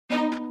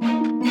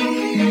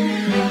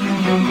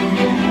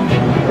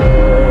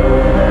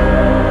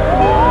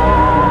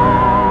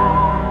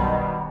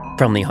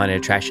From the Haunted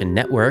Attraction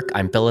Network,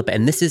 I'm Philip,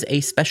 and this is a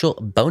special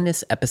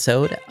bonus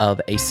episode of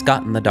A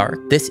Scott in the Dark.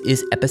 This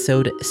is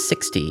episode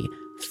 60,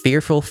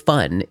 Fearful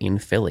Fun in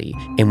Philly,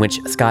 in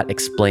which Scott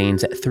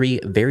explains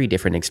 3 very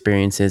different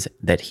experiences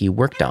that he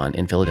worked on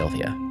in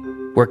Philadelphia.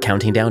 We're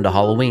counting down to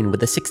Halloween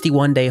with a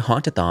 61-day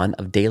hauntathon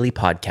of daily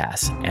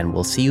podcasts, and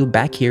we'll see you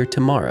back here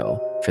tomorrow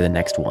for the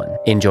next one.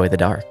 Enjoy the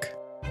dark.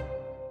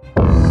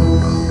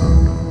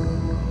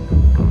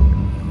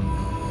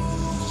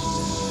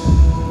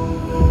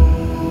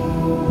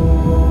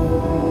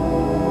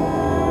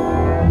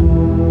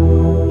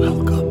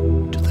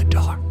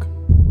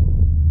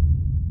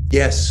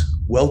 Yes,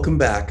 welcome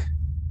back,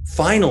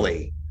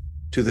 finally,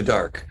 to the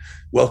dark.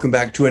 Welcome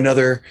back to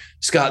another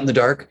Scott in the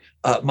Dark.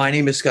 My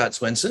name is Scott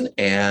Swenson,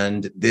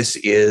 and this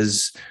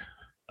is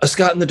a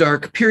Scott in the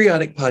Dark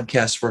periodic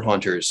podcast for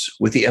haunters,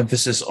 with the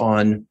emphasis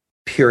on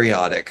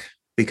periodic,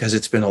 because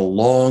it's been a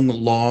long,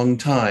 long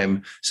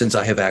time since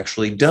I have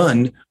actually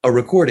done a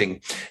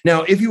recording.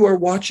 Now, if you are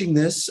watching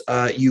this,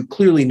 you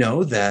clearly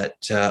know that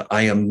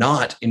I am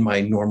not in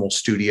my normal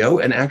studio.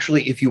 And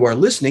actually, if you are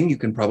listening, you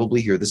can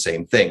probably hear the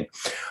same thing.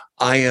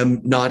 I am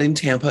not in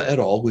Tampa at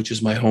all, which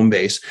is my home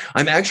base.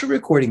 I'm actually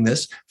recording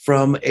this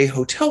from a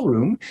hotel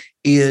room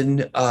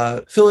in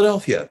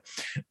Philadelphia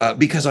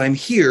because I'm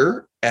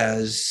here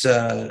as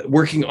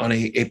working on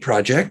a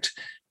project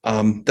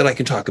that I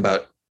can talk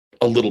about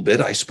a little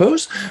bit, I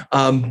suppose.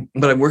 But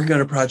I'm working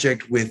on a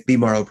project with B.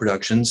 Morrow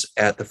Productions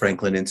at the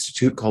Franklin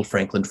Institute called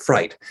Franklin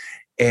Fright.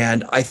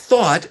 And I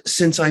thought,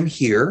 since I'm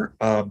here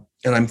and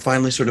I'm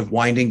finally sort of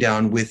winding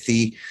down with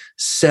the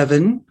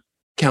 7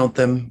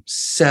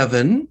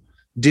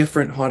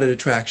 different haunted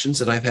attractions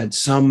that I've had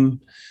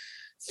some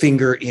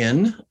finger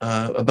in,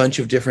 a bunch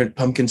of different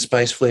pumpkin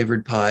spice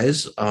flavored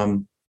pies,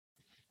 kind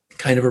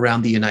of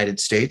around the United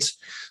States,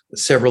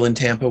 several in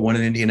Tampa, one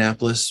in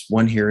Indianapolis,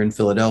 one here in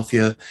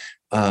Philadelphia,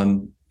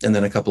 and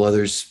then a couple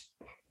others,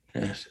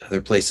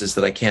 other places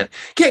that I can't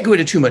go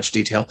into too much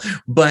detail.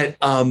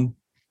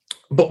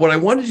 But what I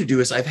wanted to do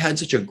is, I've had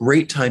such a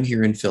great time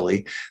here in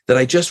Philly that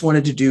I just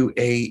wanted to do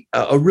a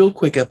real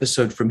quick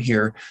episode from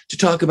here to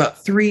talk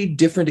about 3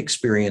 different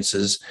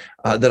experiences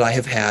that I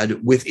have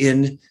had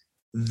within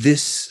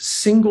this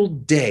single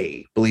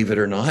day, believe it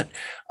or not.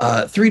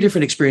 3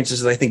 different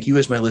experiences that I think you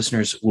as my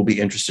listeners will be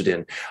interested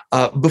in.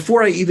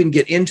 Before I even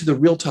get into the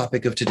real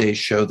topic of today's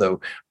show, though,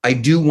 I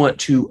do want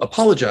to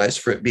apologize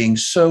for it being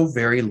so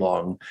very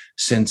long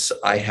since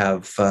I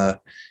have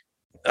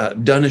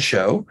done a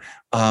show.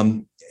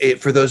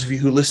 For those of you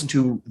who listen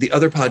to the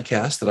other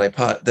podcast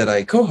that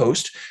I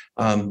co-host,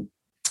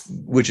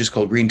 which is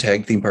called Green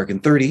Tag Theme Park in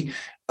 30,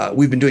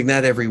 we've been doing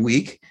that every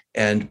week.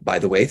 And by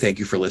the way, thank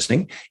you for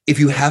listening. If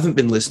you haven't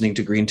been listening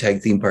to Green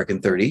Tag Theme Park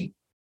in 30,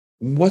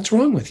 what's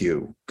wrong with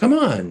you? Come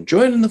on,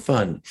 join in the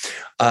fun.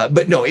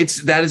 But no,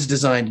 that is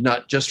designed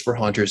not just for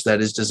haunters. That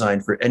is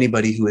designed for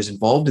anybody who is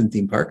involved in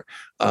theme park.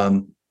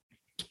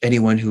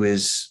 Anyone who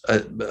is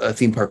a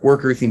theme park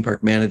worker, theme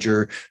park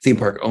manager, theme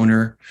park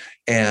owner,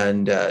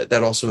 and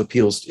that also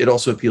appeals. It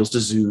also appeals to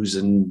zoos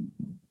and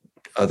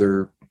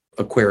other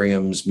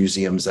aquariums,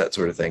 museums, that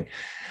sort of thing.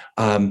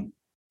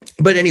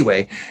 But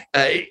anyway,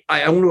 I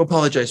want to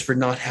apologize for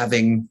not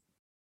having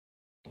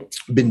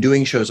been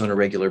doing shows on a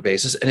regular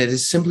basis, and it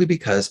is simply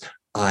because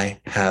I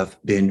have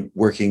been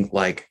working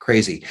like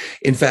crazy.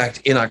 In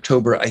fact, in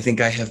October, I think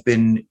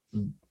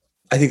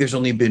there's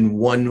only been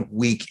 1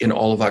 week in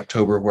all of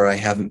October where I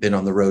haven't been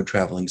on the road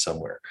traveling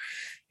somewhere.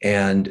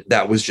 And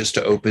that was just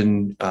to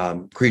open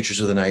Creatures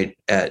of the Night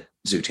at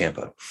Zoo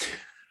Tampa.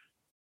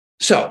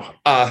 So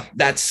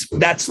that's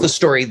the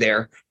story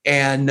there.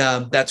 And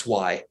that's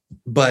why.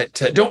 But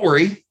don't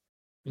worry,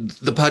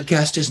 the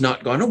podcast has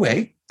not gone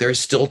away. There's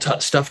still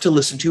stuff to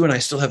listen to, and I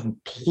still have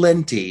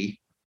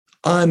plenty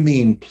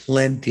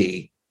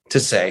to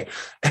say.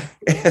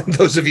 And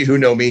those of you who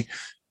know me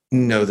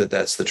know that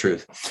that's the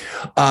truth.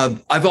 I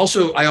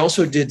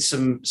also did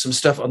some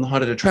stuff on the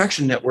Haunted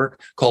Attraction Network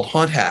called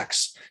Haunt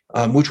Hacks,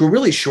 which were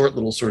really short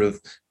little sort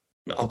of,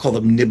 I'll call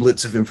them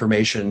niblets of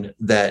information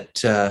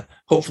that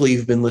hopefully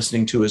you've been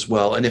listening to as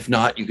well. And if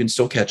not, you can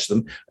still catch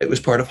them. It was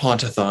part of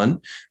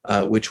Hauntathon,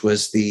 which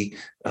was the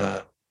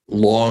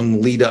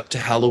long lead up to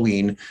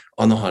Halloween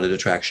on the Haunted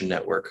Attraction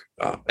Network.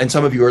 And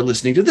some of you are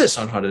listening to this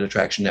on Haunted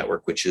Attraction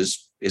Network, which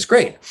is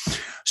great.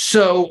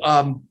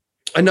 So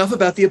enough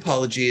about the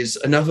apologies,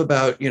 enough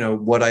about,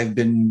 what I've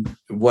been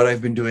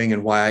doing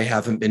and why I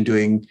haven't been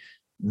doing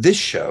this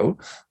show.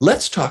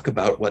 Let's talk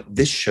about what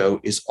this show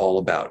is all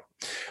about.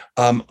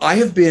 I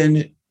have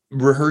been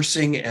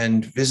rehearsing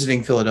and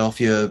visiting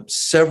Philadelphia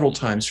several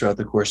times throughout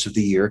the course of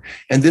the year,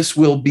 and this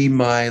will be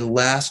my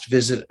last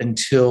visit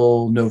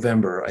until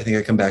November. I think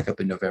I come back up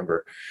in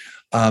November.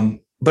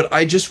 But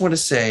I just want to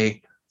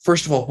say,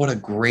 first of all, what a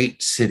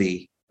great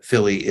city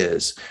Philly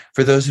is.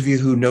 For those of you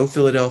who know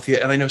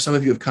Philadelphia, and I know some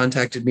of you have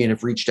contacted me and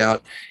have reached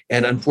out,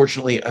 and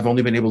unfortunately, I've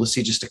only been able to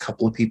see just a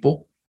couple of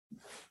people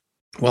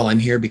while I'm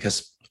here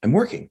because I'm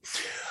working.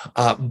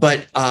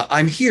 But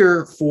I'm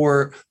here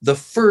for the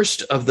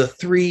first of the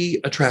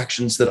 3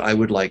 attractions that I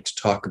would like to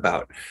talk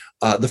about.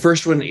 The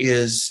first one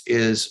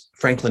is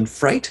Franklin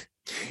Fright.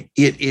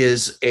 It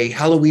is a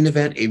Halloween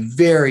event, a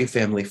very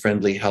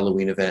family-friendly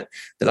Halloween event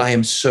that I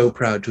am so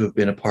proud to have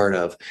been a part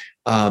of.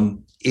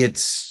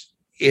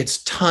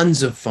 It's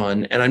tons of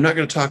fun, and I'm not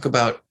going to talk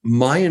about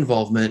my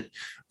involvement,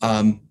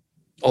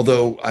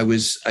 although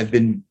I've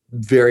been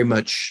very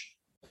much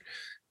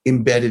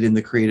embedded in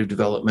the creative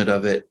development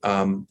of it.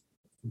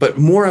 But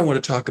more, I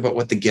want to talk about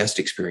what the guest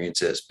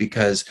experience is,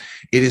 because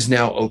it is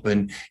now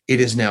open. It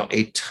is now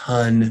a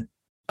ton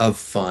of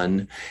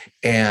fun.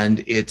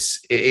 And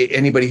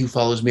anybody who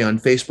follows me on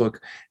Facebook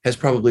has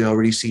probably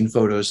already seen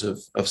photos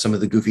of some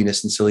of the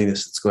goofiness and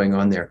silliness that's going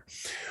on there.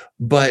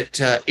 But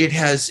it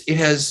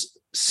has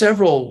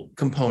several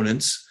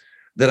components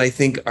that I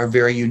think are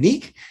very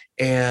unique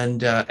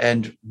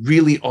and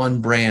really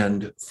on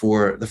brand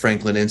for the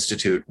Franklin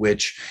Institute,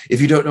 which, if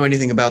you don't know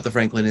anything about the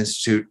Franklin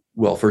Institute,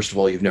 well, first of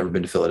all, you've never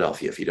been to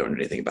Philadelphia if you don't know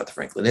anything about the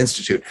Franklin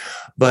Institute.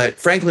 But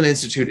Franklin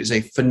Institute is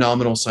a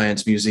phenomenal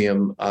science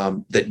museum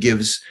that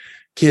gives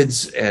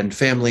kids and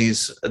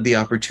families the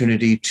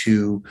opportunity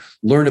to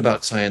learn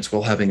about science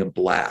while having a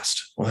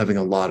blast, while having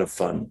a lot of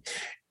fun.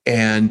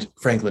 And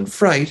Franklin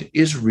Fright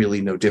is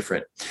really no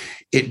different.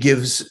 It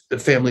gives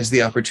families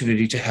the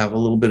opportunity to have a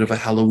little bit of a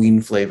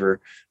Halloween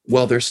flavor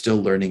while they're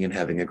still learning and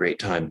having a great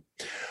time.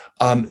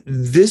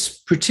 This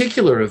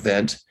particular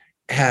event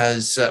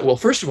has, well,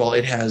 first of all,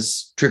 it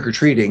has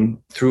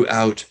trick-or-treating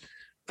throughout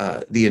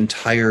the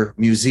entire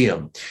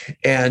museum.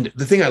 And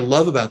the thing I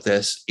love about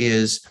this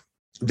is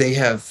they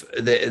have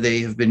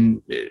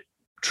been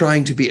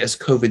trying to be as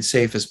COVID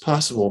safe as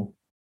possible.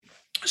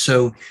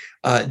 So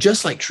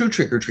just like true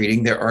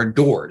trick-or-treating, there are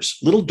doors,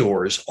 little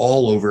doors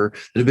all over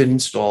that have been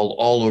installed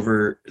all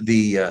over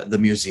the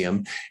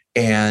museum.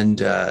 And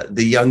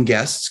the young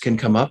guests can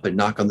come up and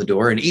knock on the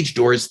door, and each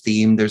door is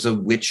themed. There's a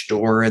witch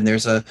door, and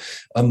there's a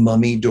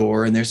mummy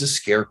door, and there's a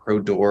scarecrow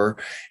door.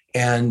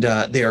 And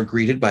they are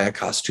greeted by a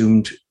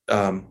costumed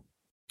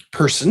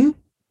person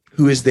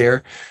who is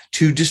there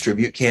to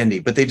distribute candy.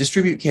 But they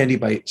distribute candy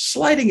by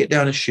sliding it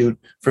down a chute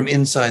from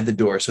inside the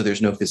door, so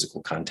there's no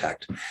physical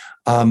contact.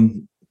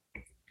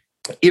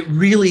 It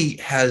really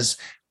has,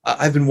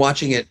 I've been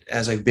watching it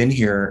as I've been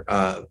here,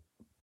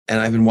 and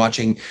I've been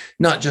watching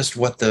not just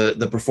what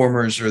the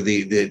performers or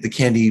the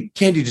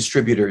candy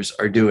distributors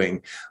are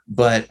doing,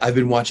 but I've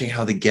been watching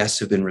how the guests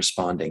have been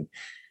responding.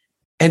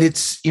 And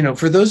it's,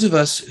 for those of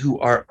us who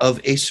are of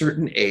a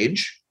certain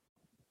age,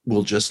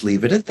 we'll just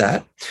leave it at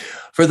that.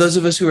 For those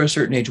of us who are a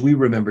certain age, we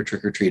remember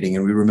trick-or-treating,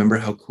 and we remember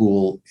how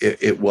cool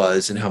it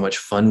was and how much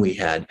fun we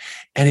had.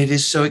 And it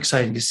is so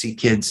exciting to see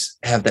kids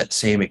have that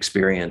same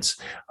experience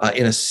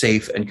in a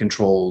safe and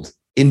controlled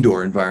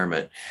indoor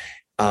environment.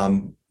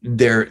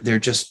 They're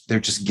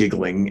just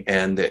giggling,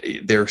 and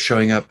they're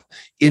showing up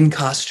in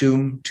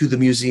costume to the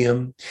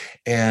museum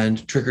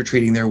and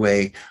trick-or-treating their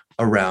way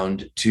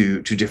around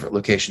to different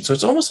locations. So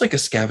it's almost like a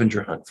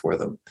scavenger hunt for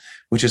them,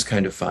 which is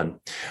kind of fun.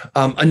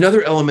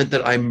 Another element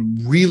that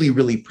I'm really,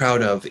 really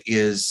proud of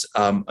is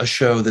a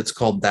show that's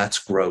called That's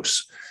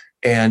Gross.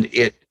 And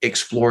it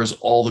explores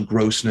all the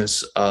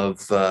grossness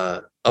of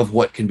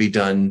what can be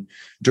done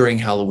during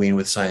Halloween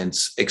with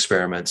science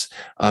experiments.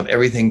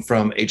 Everything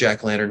from a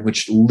jack-o'-lantern,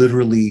 which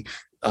literally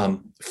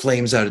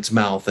flames out its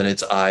mouth and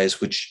its eyes,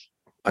 which,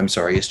 I'm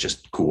sorry, it's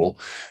just cool,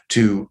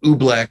 to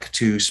oobleck,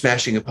 to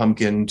smashing a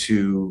pumpkin,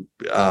 to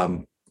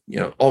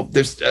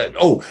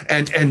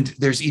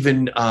there's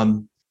even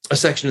a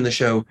section in the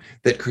show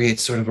that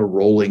creates sort of a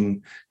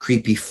rolling,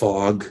 creepy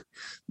fog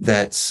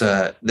that's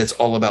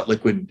all about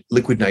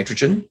liquid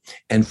nitrogen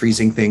and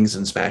freezing things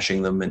and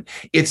smashing them. And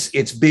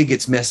it's big,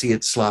 it's messy,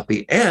 it's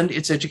sloppy, and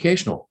it's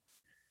educational.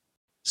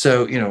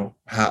 So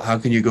how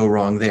can you go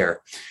wrong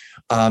there?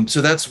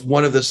 So that's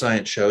one of the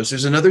science shows.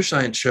 There's another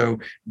science show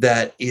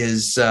that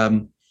is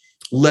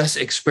less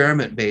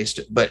experiment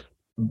based, but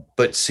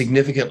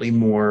significantly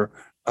more.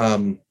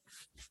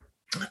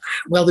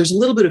 Well, there's a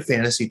little bit of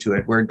fantasy to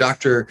it, where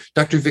Dr.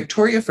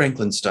 Victoria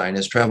Frankenstein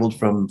has traveled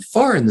from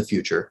far in the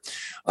future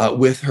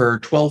with her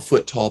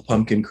 12-foot tall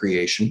pumpkin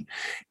creation,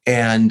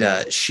 and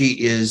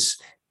she is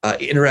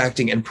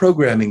interacting and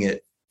programming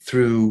it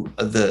through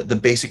the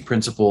basic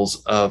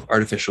principles of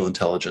artificial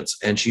intelligence,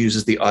 and she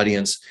uses the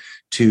audience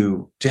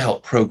to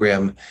help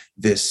program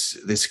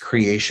this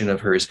creation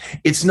of hers.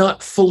 It's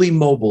not fully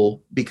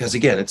mobile because,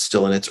 again, it's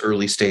still in its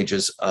early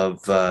stages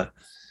of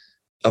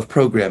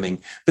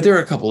programming, but there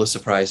are a couple of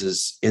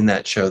surprises in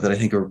that show that I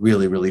think are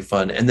really, really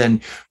fun. And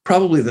then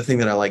probably the thing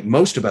that I like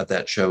most about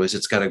that show is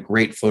it's got a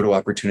great photo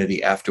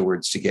opportunity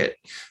afterwards to get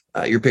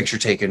your picture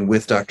taken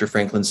with Dr.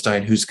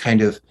 Frankenstein, who's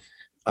kind of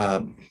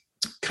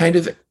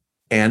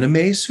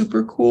anime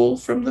super cool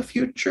from the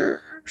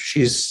future.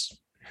 She's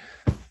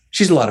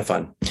a lot of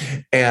fun,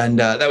 and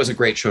that was a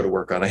great show to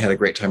work on. I had a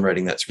great time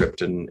writing that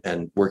script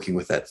and working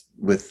with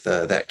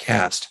that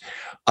cast.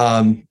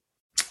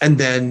 And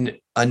then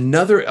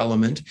another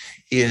element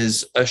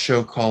is a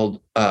show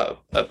called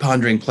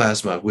Pondering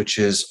Plasma, which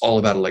is all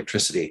about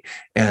electricity.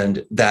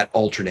 And that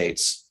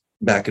alternates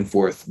back and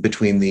forth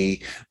between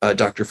the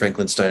Dr.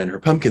 Frankenstein and her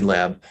pumpkin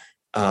lab.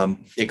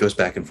 It goes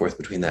back and forth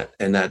between that.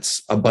 And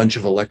that's a bunch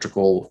of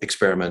electrical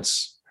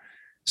experiments.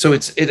 So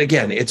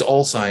it's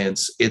all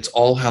science. It's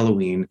all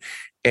Halloween.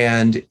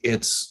 And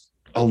it's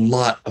a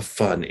lot of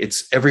fun.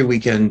 It's every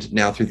weekend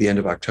now through the end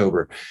of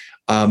October.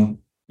 And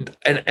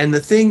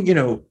the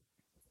thing,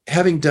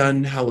 having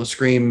done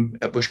Howl-O-Scream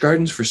at Busch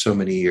Gardens for so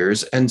many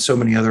years and so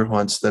many other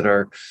haunts that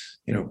are,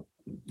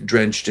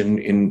 drenched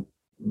in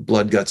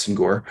blood, guts, and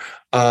gore,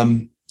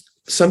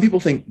 some people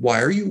think,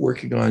 why are you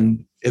working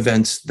on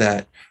events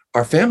that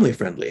are family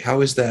friendly?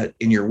 How is that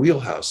in your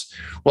wheelhouse?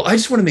 Well, I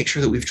just want to make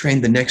sure that we've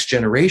trained the next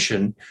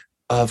generation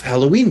of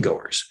Halloween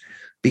goers.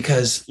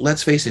 Because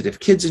let's face it, if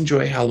kids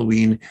enjoy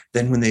Halloween,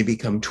 then when they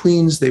become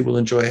tweens, they will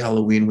enjoy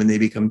Halloween. When they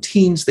become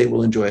teens, they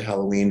will enjoy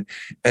Halloween.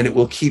 And it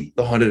will keep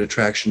the haunted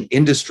attraction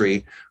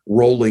industry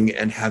rolling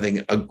and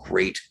having a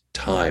great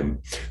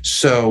time.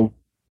 So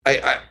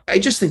I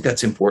just think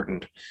that's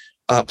important.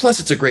 Plus,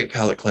 it's a great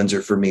palate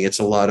cleanser for me. It's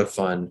a lot of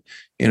fun.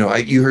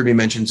 You heard me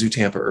mention Zoo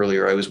Tampa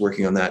earlier. I was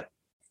working on that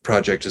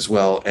project as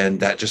well. And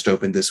that just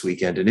opened this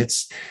weekend. And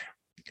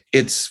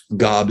it's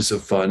gobs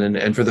of fun.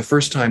 And for the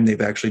first time, they've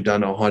actually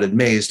done a haunted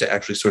maze to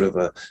actually sort of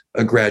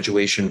a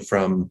graduation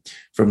from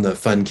the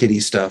fun kiddie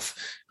stuff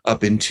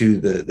up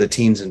into the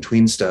teens and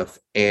tween stuff.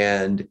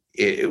 And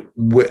I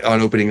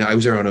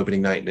was there on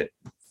opening night, and it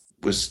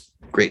was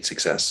great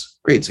success.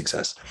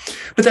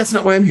 But that's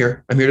not why I'm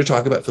here. I'm here to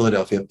talk about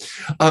Philadelphia.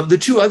 The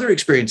two other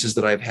experiences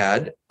that I've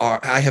had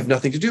I have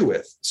nothing to do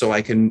with. So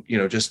I can,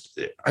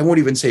 I won't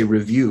even say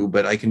review,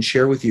 but I can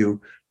share with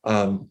you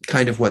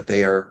kind of what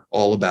they are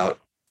all about.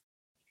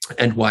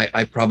 And why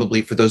I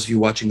probably, for those of you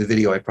watching the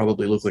video, I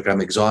probably look like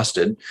I'm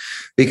exhausted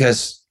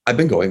because I've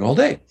been going all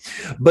day.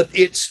 But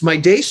my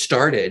day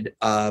started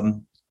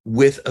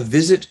with a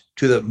visit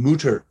to the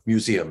Mutter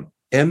Museum,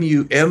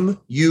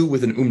 M-U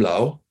with an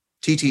umlaut,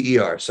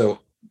 T-T-E-R. So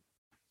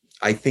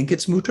I think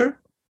it's Mutter.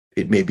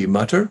 It may be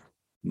Mutter,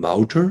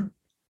 Mauter.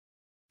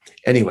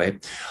 Anyway,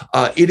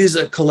 it is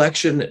a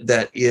collection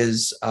that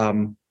is,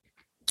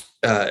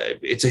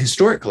 it's a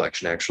historic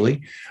collection,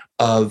 actually,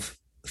 of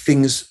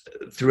things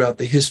throughout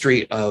the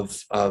history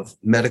of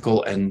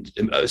medical and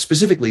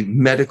specifically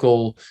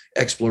medical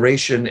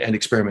exploration and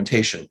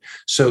experimentation.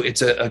 So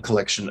it's a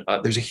collection.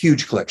 There's a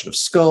huge collection of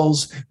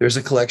skulls. There's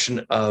a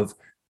collection of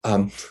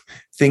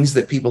things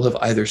that people have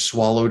either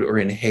swallowed or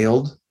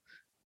inhaled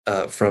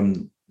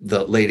from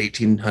the late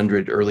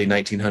 1800s, early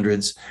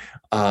 1900s.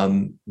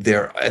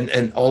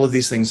 And all of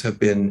these things have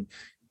been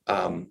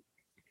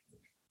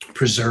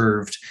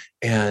preserved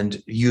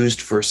and used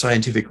for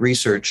scientific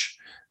research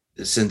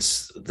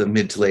since the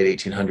mid to late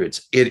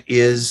 1800s. It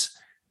is,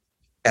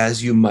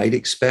 as you might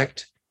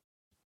expect,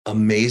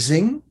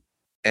 amazing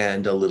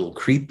and a little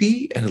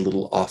creepy and a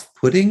little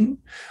off-putting.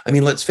 I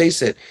mean, let's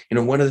face it,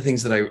 one of the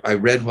things that I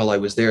read while I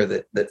was there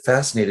that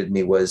fascinated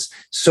me was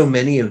so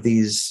many of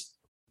these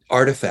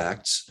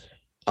artifacts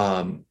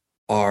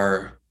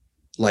are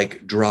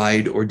like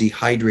dried or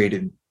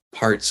dehydrated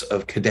parts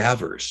of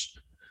cadavers,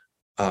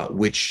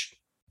 which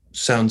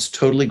sounds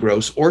totally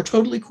gross or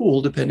totally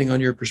cool, depending on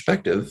your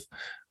perspective.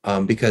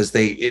 Because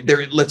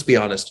let's be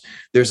honest,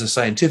 there's a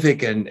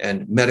scientific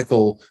and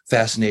medical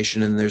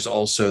fascination, and there's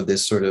also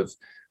this sort of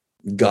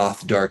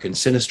goth, dark, and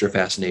sinister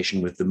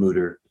fascination with the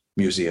Mutter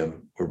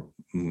Museum, or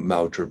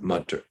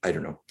Mutter, I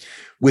don't know,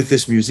 with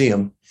this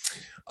museum.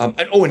 And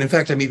in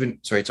fact,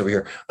 it's over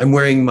here. I'm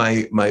wearing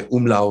my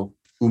umlaut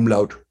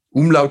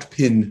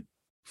pin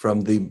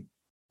from the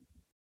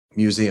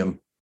museum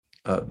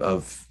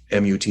of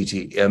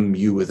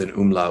M-U with an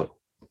umlaut,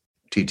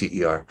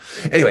 T-T-E-R.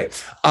 Anyway,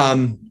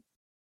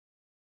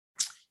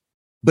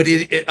 but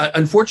it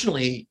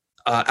unfortunately,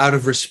 out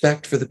of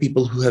respect for the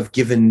people who have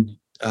given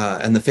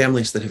and the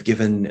families that have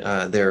given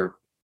their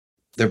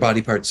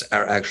body parts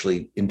are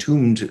actually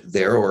entombed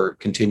there or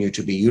continue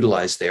to be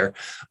utilized there,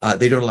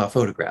 they don't allow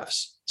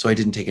photographs. So I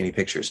didn't take any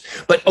pictures.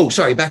 But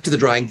back to the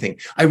drying thing.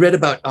 I read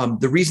about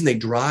the reason they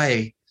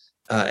dry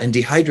and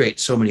dehydrate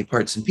so many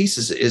parts and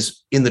pieces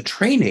is in the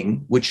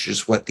training, which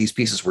is what these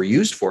pieces were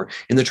used for,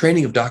 in the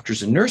training of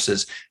doctors and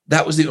nurses.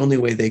 That was the only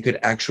way they could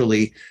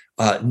actually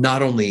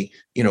not only,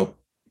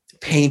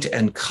 paint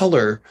and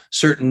color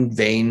certain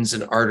veins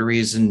and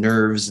arteries and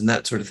nerves and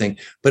that sort of thing,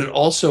 but it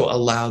also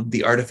allowed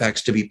the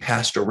artifacts to be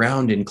passed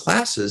around in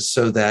classes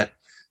so that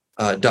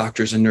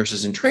doctors and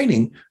nurses in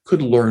training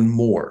could learn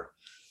more.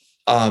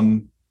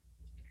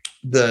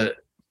 The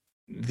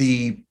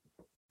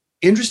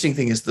interesting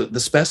thing is the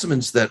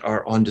specimens that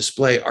are on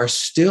display are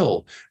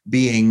still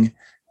being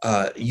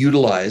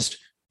utilized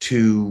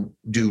to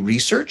do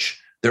research.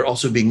 They're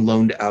also being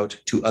loaned out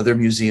to other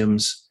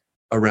museums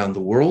around the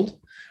world.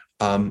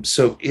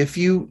 So if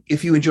you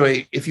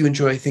enjoy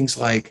things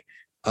like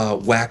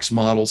wax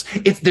models,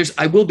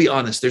 I will be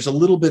honest, there's a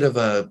little bit of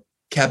a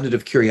cabinet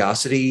of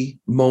curiosity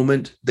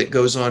moment that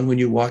goes on when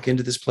you walk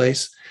into this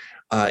place.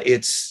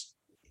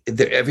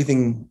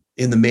 everything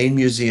in the main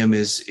museum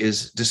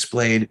is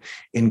displayed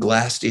in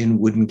glassed-in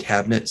wooden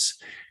cabinets,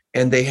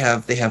 and they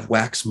have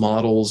wax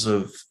models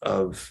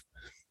of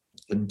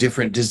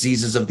different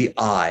diseases of the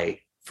eye,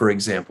 for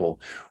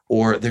example,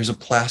 or there's a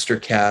plaster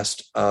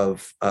cast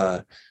of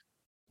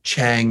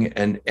Chang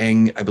and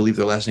Eng, I believe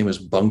their last name was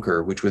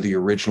Bunker, which were the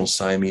original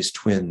Siamese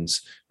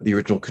twins, the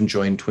original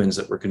conjoined twins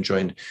that were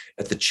conjoined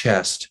at the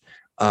chest.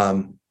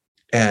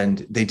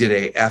 And they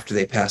did after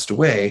they passed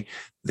away,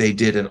 they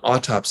did an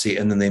autopsy,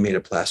 and then they made a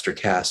plaster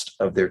cast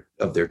of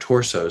their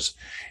torsos,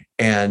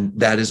 and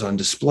that is on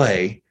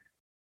display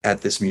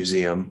at this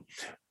museum.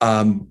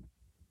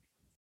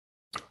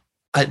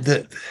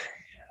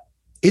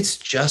 It's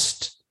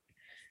just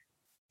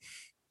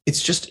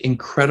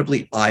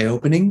incredibly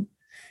eye-opening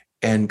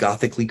and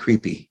gothically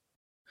creepy.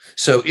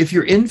 So if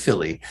you're in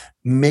Philly,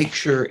 make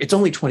sure it's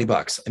only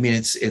 $20. I mean,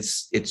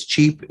 it's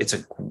cheap.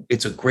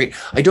 It's a great.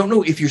 I don't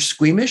know if you're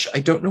squeamish. I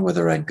don't know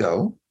whether I'd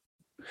go,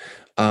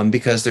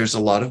 because there's a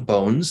lot of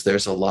bones.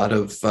 There's a lot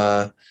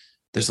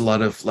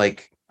of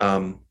like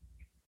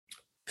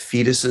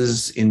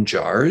fetuses in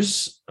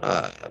jars.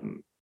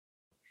 And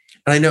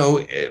I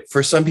know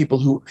for some people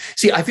who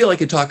see, I feel I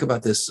could talk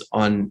about this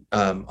on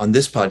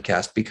this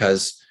podcast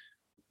because,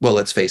 well,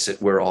 let's face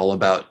it, we're all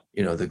about,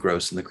 the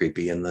gross and the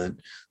creepy and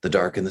the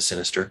dark and the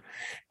sinister.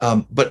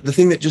 But the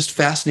thing that just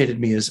fascinated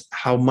me is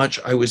how much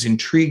I was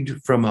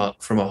intrigued from a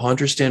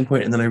haunter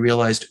standpoint. And then I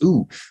realized,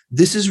 ooh,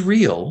 this is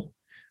real.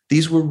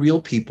 These were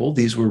real people.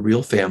 These were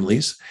real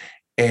families.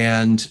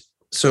 And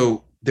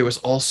so there was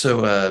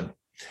also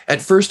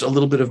at first a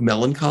little bit of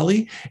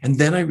melancholy. And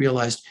then I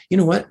realized, you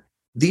know what?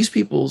 These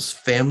people's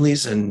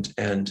families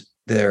and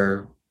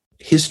their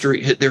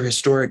history, their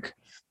historic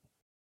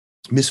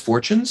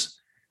misfortunes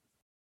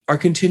are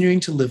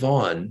continuing to live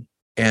on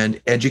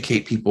and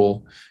educate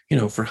people,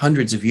 for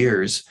hundreds of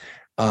years,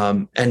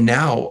 and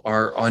now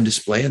are on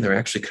display, and they're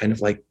actually kind of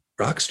like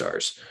rock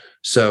stars.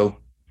 So,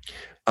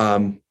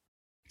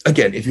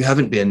 again, if you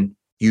haven't been,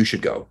 you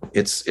should go.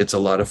 It's a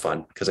lot of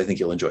fun because I think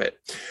you'll enjoy it.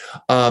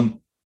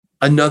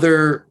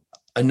 Another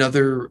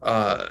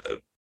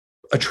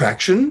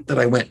attraction that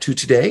I went to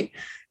today,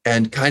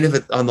 and kind of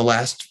in the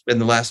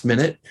last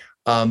minute,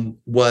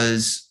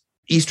 was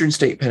Eastern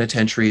State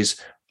Penitentiary's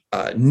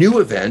new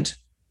event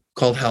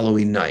called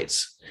Halloween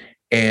Nights.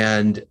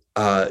 And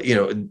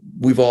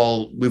we've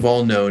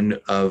all known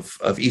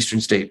of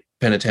Eastern State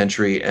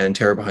Penitentiary and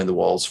Terror Behind the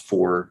Walls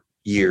for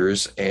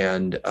years,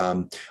 and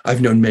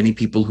I've known many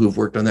people who have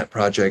worked on that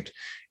project,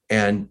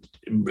 and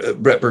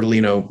Brett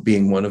Bertolino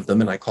being one of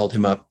them. And I called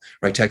him up,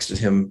 or I texted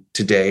him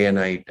today, and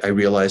I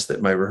realized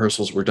that my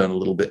rehearsals were done a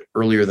little bit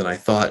earlier than I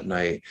thought,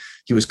 and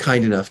he was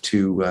kind enough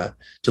to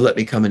let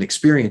me come and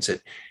experience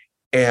it.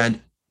 And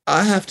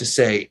I have to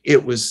say,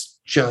 it was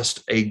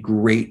just a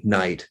great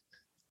night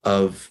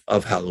of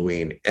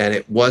Halloween, and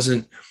it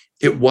wasn't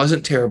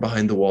Terror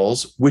Behind the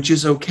Walls, which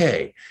is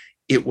okay.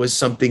 It was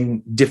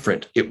something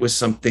different. It was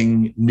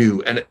something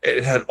new, and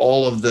it had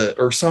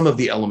some of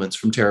the elements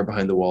from Terror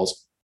Behind the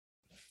Walls.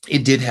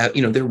 It did have,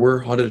 there were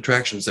haunted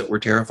attractions that were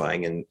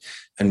terrifying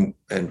and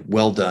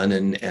well done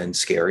and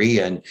scary,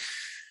 and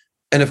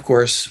of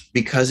course,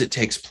 because it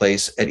takes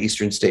place at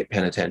Eastern State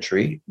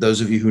Penitentiary,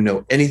 those of you who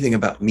know anything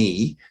about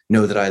me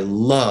know that I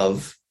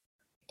love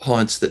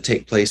haunts that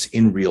take place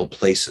in real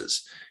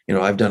places.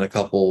 I've done a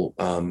couple,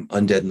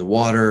 Undead in the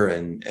Water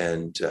and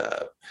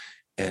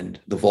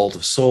the Vault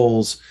of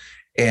Souls,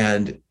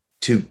 and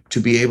to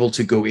be able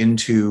to go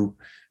into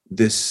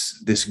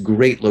this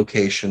great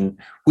location,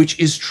 which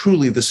is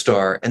truly the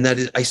star. And that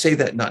is, I say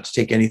that not to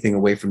take anything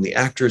away from the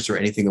actors or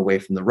anything away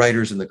from the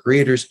writers and the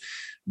creators,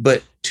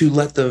 but to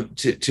let them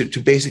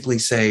to basically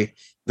say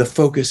the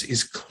focus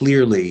is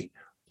clearly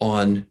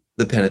on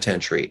the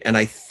penitentiary. And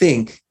I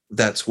think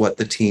that's what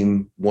the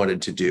team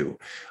wanted to do.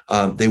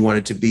 They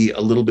wanted to be a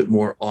little bit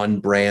more on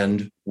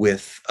brand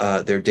with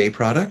their day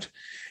product,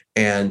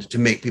 and to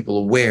make people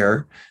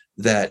aware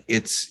that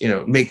it's,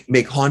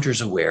 make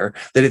haunters aware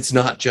that it's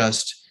not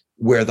just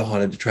where the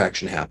haunted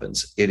attraction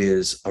happens. It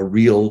is a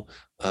real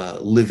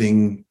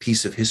living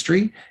piece of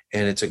history,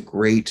 and it's a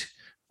great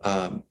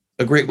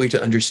way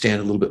to understand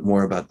a little bit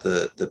more about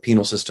the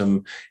penal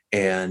system.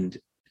 And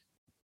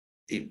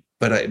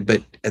but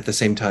at the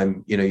same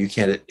time, you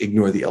can't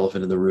ignore the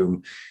elephant in the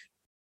room.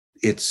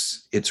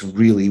 It's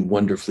really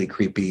wonderfully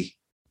creepy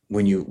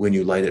when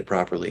you light it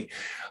properly.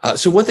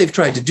 So what they've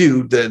tried to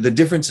do, the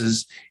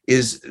differences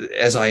is,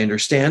 as I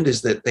understand,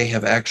 is that they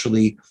have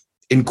actually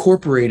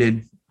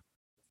incorporated.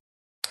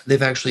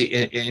 They've actually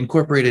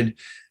incorporated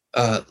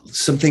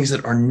some things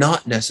that are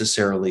not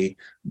necessarily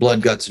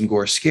blood, guts, and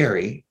gore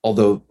scary,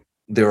 although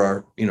there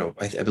are,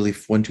 I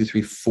believe 1, 2,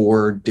 3,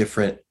 4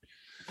 different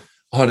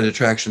haunted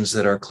attractions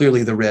that are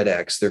clearly the red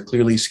X. They're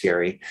clearly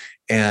scary,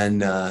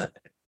 and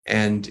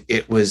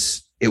it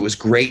was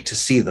great to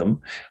see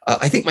them.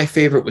 I think my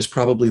favorite was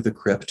probably the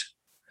Crypt,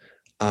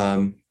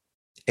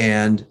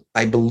 and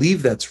I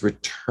believe that's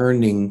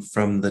returning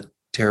from the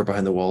Terror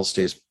Behind the Walls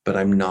days, but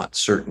I'm not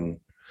certain,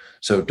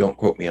 so don't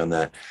quote me on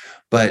that.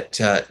 But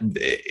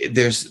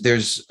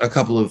there's a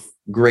couple of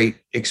great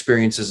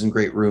experiences and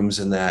great rooms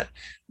in that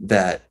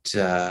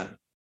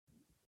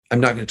I'm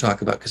not going to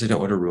talk about because I don't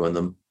want to ruin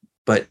them.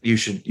 But you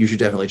should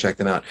definitely check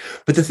them out.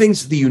 But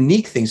the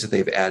unique things that they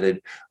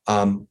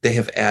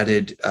have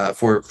added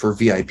for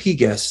VIP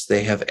guests.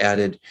 They have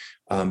added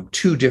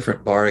two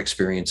different bar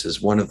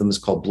experiences. One of them is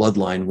called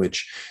Bloodline,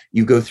 which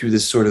you go through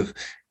this sort of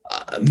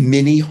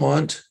mini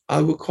haunt,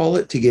 I would call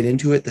it, to get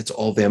into it. That's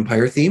all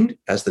vampire themed,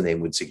 as the name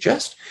would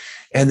suggest.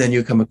 And then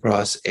you come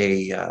across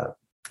a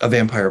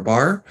vampire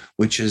bar,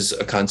 which is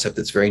a concept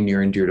that's very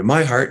near and dear to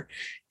my heart.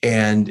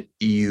 And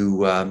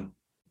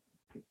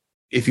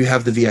if you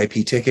have the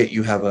VIP ticket,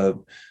 you have a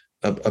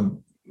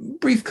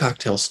brief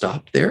cocktail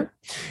stop there.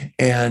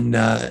 And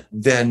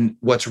then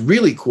what's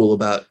really cool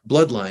about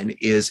Bloodline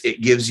is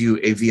it gives you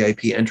a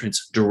VIP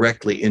entrance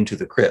directly into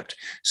the crypt.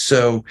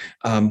 So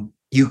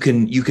you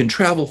can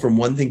travel from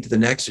one thing to the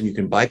next, and you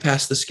can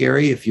bypass the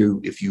scary if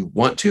you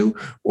want to,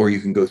 or you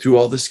can go through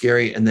all the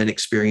scary and then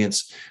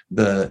experience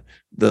the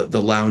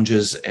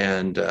lounges.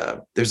 And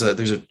there's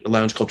a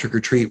lounge called Trick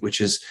or Treat,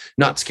 which is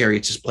not scary;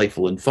 it's just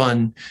playful and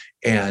fun.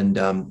 And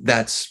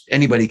that's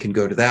anybody can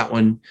go to that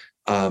one.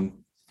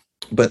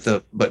 But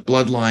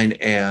Bloodline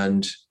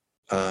and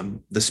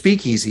the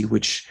Speakeasy,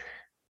 which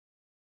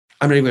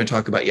I'm not even going to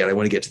talk about yet. I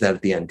want to get to that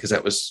at the end because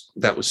that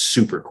was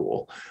super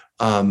cool.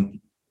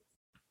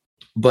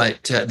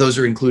 But those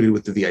are included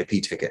with the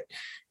VIP ticket,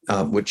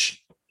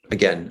 which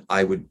again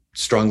I would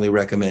strongly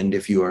recommend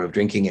if you are of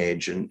drinking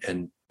age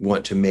and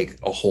want to make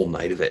a whole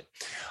night of it.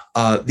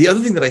 The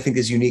other thing that I think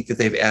is unique that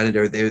they've added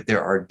are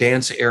there are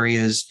dance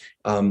areas.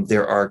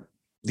 There are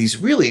these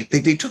really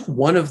they took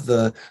one of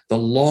the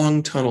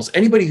long tunnels.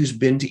 Anybody who's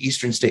been to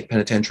Eastern State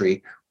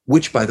Penitentiary,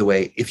 which by the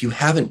way, if you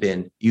haven't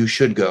been, you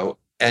should go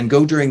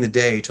during the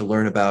day to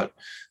learn about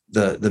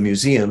the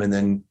museum, and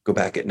then go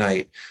back at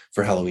night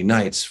for Halloween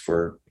nights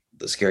for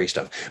the scary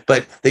stuff.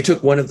 But they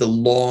took one of the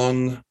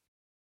long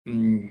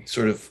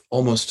sort of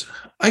almost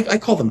I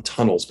call them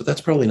tunnels, but that's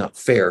probably not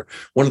fair.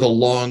 One of the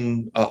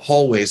long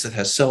hallways that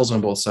has cells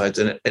on both sides,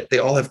 and they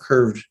all have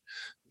curved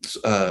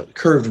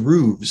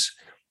roofs.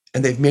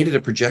 And they've made it a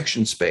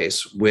projection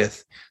space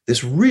with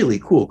this really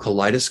cool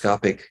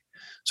kaleidoscopic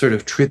sort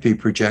of trippy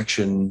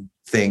projection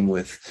thing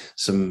with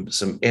some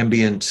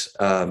ambient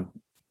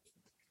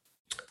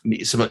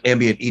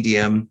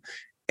EDM.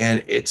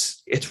 And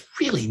it's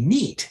really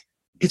neat.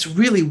 It's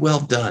really well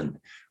done.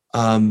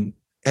 And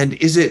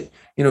is it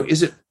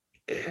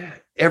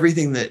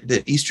everything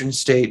that Eastern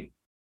State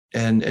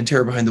and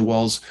Terror Behind the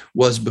Walls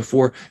was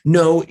before?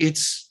 No,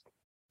 it's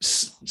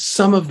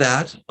some of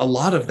that, a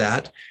lot of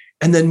that,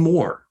 and then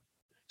more.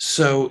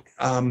 So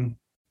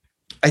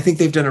I think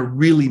they've done a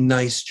really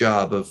nice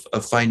job of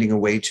finding a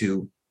way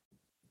to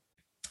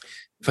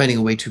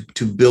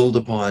build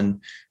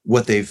upon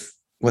what they're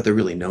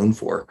really known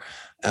for,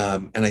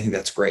 and I think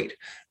that's great.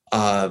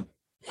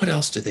 What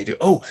else did they do?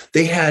 Oh,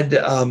 they had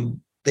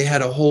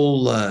a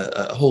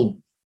whole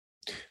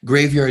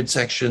graveyard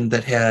section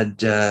that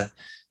had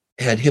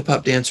hip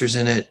hop dancers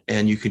in it,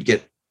 and you could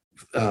get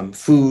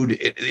food.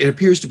 It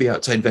appears to be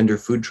outside vendor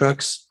food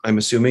trucks, I'm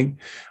assuming.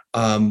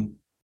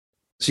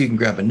 So you can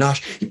grab a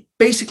nosh.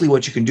 Basically,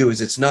 what you can do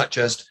is it's not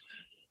just,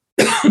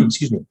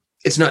 excuse me,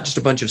 it's not just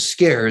a bunch of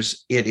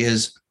scares. It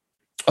is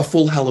a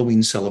full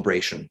Halloween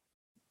celebration.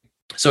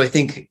 So I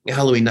think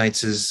Halloween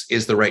Nights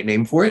is the right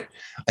name for it.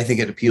 I think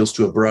it appeals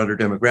to a broader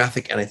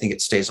demographic, and I think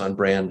it stays on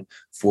brand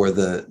for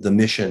the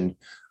mission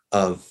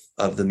of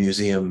the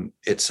museum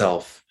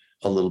itself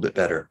a little bit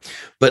better.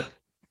 But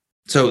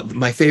so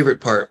my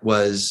favorite part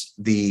was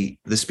the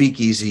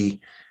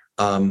Speakeasy,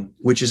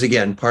 which is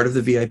again part of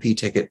the VIP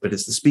ticket, but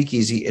it's the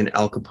Speakeasy in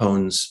Al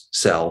Capone's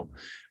cell,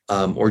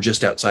 or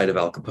just outside of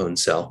Al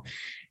Capone's cell.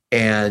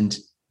 And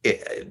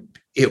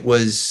it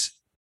was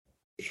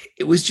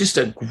just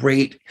a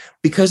great,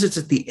 because it's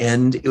at the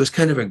end, it was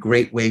kind of a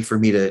great way for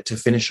me to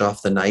finish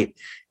off the night.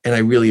 And I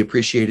really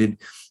appreciated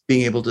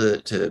being able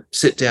to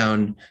sit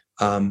down,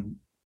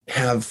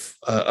 have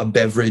a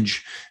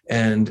beverage,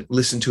 and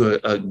listen to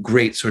a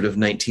great sort of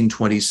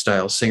 1920s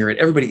style singer. And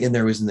everybody in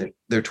there was in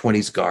their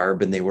 20s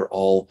garb, and they were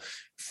all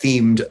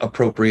themed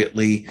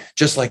appropriately,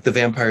 just like the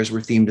vampires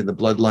were themed in the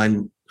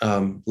Bloodline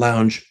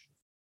lounge.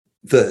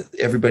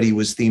 Everybody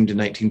was themed in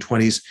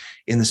 1920s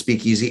in the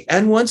Speakeasy.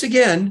 And once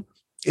again,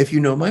 if you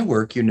know my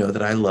work, you know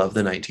that I love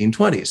the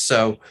 1920s.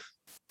 So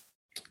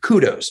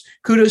kudos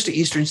to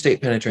Eastern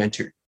State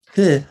Penitentiary.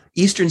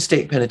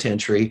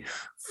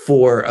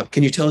 For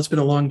can you tell it's been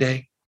a long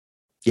day?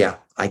 Yeah,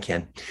 I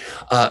can.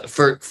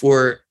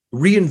 For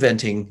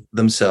reinventing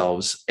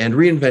themselves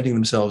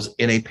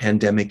in a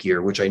pandemic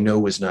year, which I know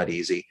was not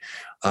easy.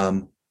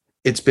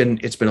 It's been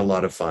a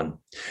lot of fun.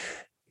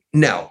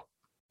 Now,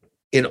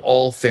 in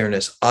all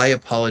fairness, I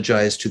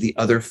apologize to the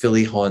other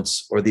Philly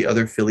haunts or the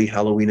other Philly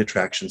Halloween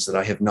attractions that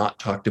I have not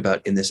talked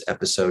about in this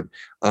episode.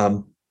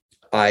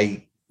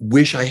 I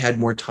wish I had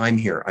more time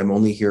here. I'm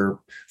only here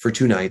for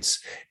 2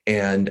 nights,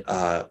 and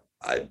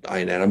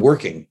I'm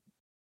working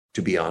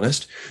to be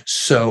honest.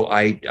 So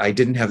I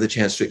didn't have the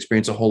chance to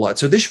experience a whole lot.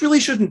 So this really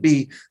shouldn't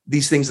be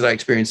these things that I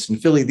experienced in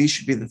Philly. These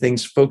should be the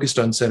things focused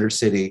on Center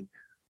City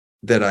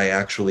that I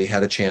actually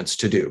had a chance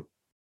to do.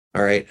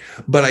 All right.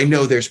 But I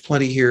know there's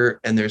plenty here,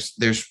 and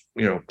there's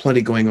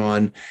plenty going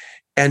on.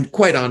 And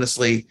quite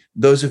honestly,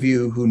 those of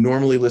you who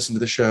normally listen to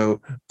the show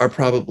are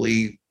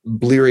probably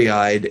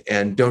bleary-eyed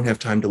and don't have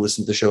time to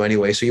listen to the show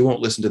anyway, so you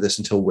won't listen to this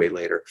until way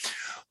later.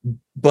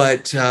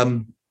 But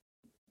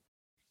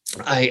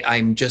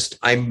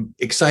I'm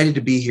excited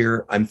to be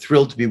here. I'm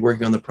thrilled to be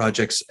working on the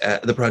projects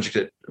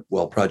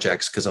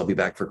because I'll be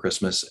back for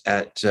Christmas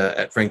at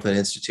Franklin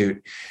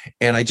Institute.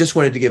 And I just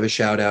wanted to give a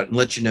shout out and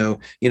let you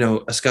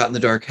know, A Scott in the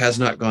Dark has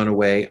not gone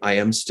away. I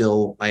am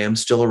still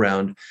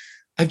around.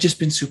 I've just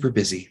been super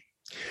busy.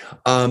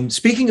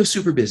 Speaking of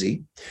super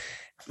busy,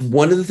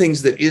 one of the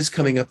things that is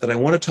coming up that I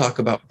want to talk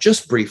about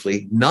just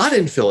briefly, not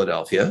in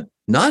Philadelphia,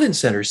 not in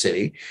Center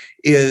City,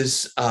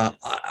 is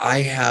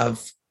I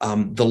have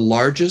the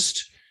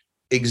largest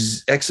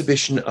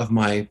exhibition of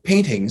my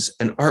paintings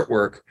and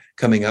artwork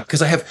coming up,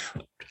 because I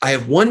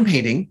have one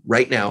painting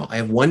right now. I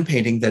have one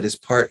painting that is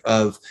part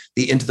of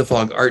the Into the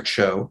Fog art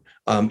show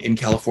in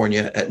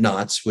California at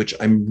Knott's, which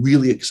I'm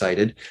really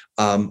excited.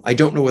 I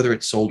don't know whether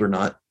it's sold or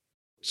not,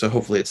 so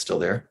hopefully it's still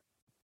there.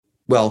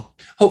 Well,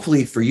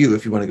 hopefully for you,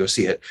 if you want to go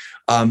see it.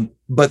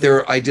 But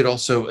I did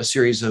also a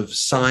series of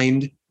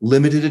signed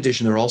limited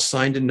edition. They're all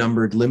signed and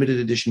numbered limited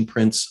edition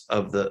prints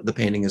of the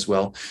painting as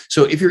well.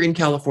 So if you're in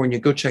California,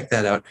 go check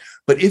that out.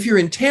 But if you're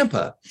in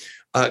Tampa,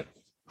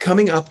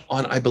 coming up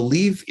on, I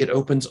believe it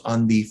opens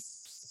on the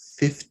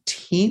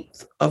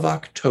 15th of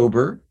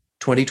October,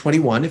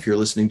 2021, if you're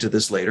listening to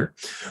this later.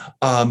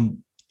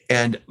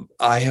 And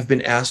I have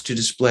been asked to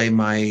display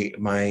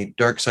my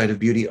Dark Side of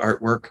Beauty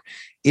artwork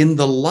in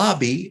the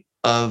lobby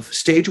of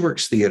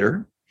Stageworks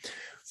Theater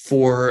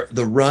for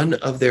the run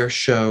of their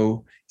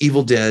show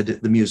Evil Dead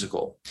the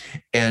Musical.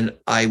 And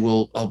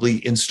I'll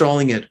be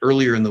installing it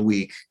earlier in the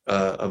week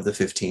of the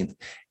 15th,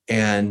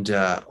 and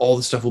all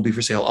the stuff will be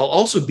for sale. I'll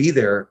also be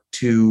there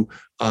to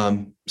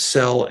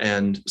sell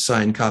and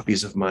sign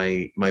copies of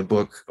my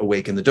book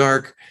Awake in the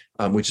Dark,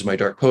 which is my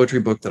dark poetry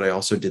book that I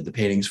also did the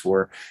paintings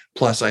for.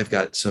 Plus I've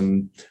got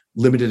some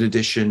limited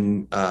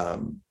edition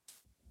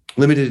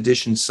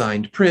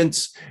signed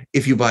prints.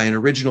 If you buy an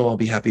original, I'll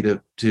be happy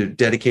to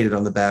dedicate it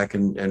on the back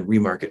and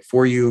remark it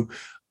for you.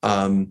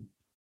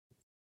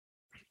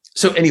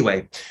 So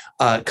anyway,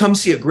 come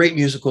see a great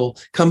musical.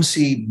 Come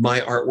see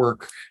my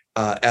artwork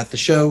at the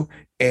show.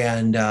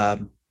 And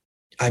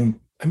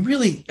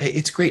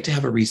it's great to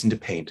have a reason to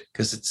paint,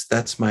 because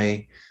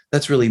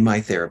that's really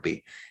my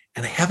therapy.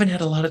 And I haven't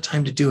had a lot of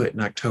time to do it in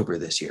October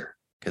this year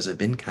because I've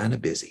been kind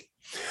of busy.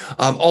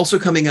 Also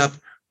coming up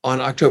on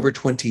October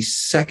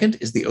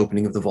 22nd is the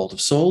opening of the Vault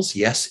of Souls.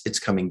 Yes, it's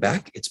coming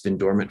back. It's been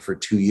dormant for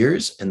 2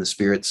 years, and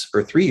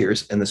 3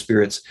 years, and the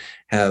spirits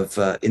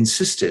have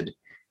insisted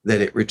that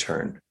it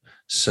return.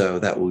 So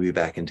that will be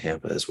back in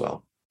Tampa as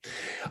well.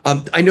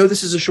 I know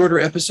this is a shorter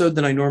episode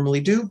than I normally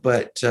do,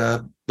 but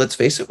let's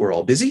face it, we're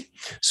all busy.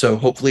 So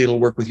hopefully it'll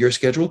work with your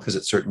schedule, because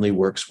it certainly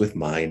works with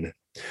mine.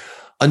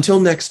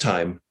 Until next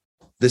time,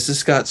 this is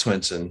Scott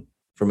Swenson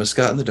from A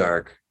Scott in the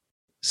Dark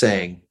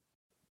saying,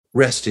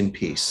 rest in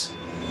peace.